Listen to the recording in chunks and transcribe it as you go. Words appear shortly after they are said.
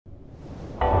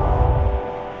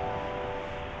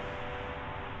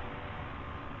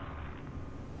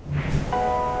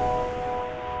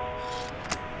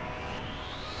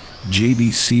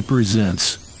JBC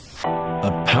presents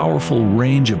a powerful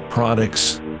range of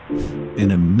products in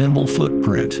a minimal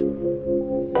footprint.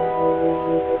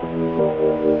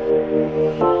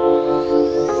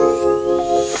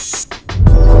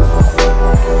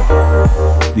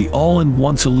 The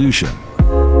all-in-one solution.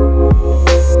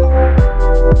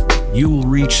 You will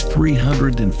reach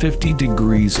 350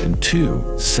 degrees in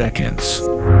 2 seconds.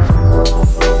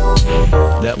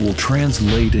 That will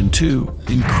translate into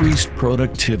increased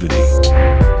productivity,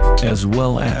 as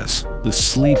well as the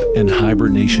sleep and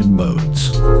hibernation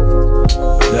modes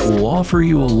that will offer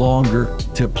you a longer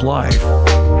tip life.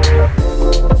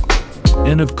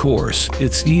 And of course,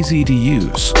 it's easy to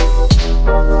use.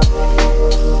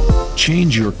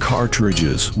 Change your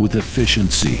cartridges with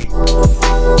efficiency.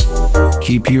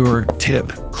 Keep your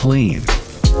tip clean.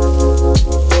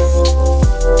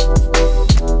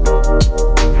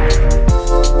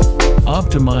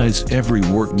 Optimize every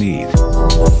work need.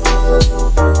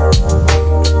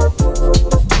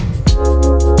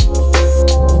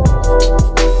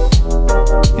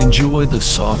 Enjoy the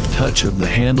soft touch of the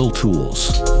handle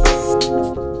tools.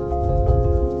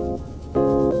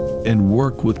 And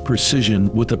work with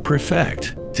precision with a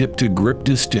perfect tip-to-grip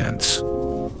distance.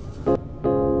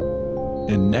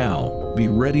 And now, be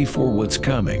ready for what's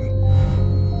coming.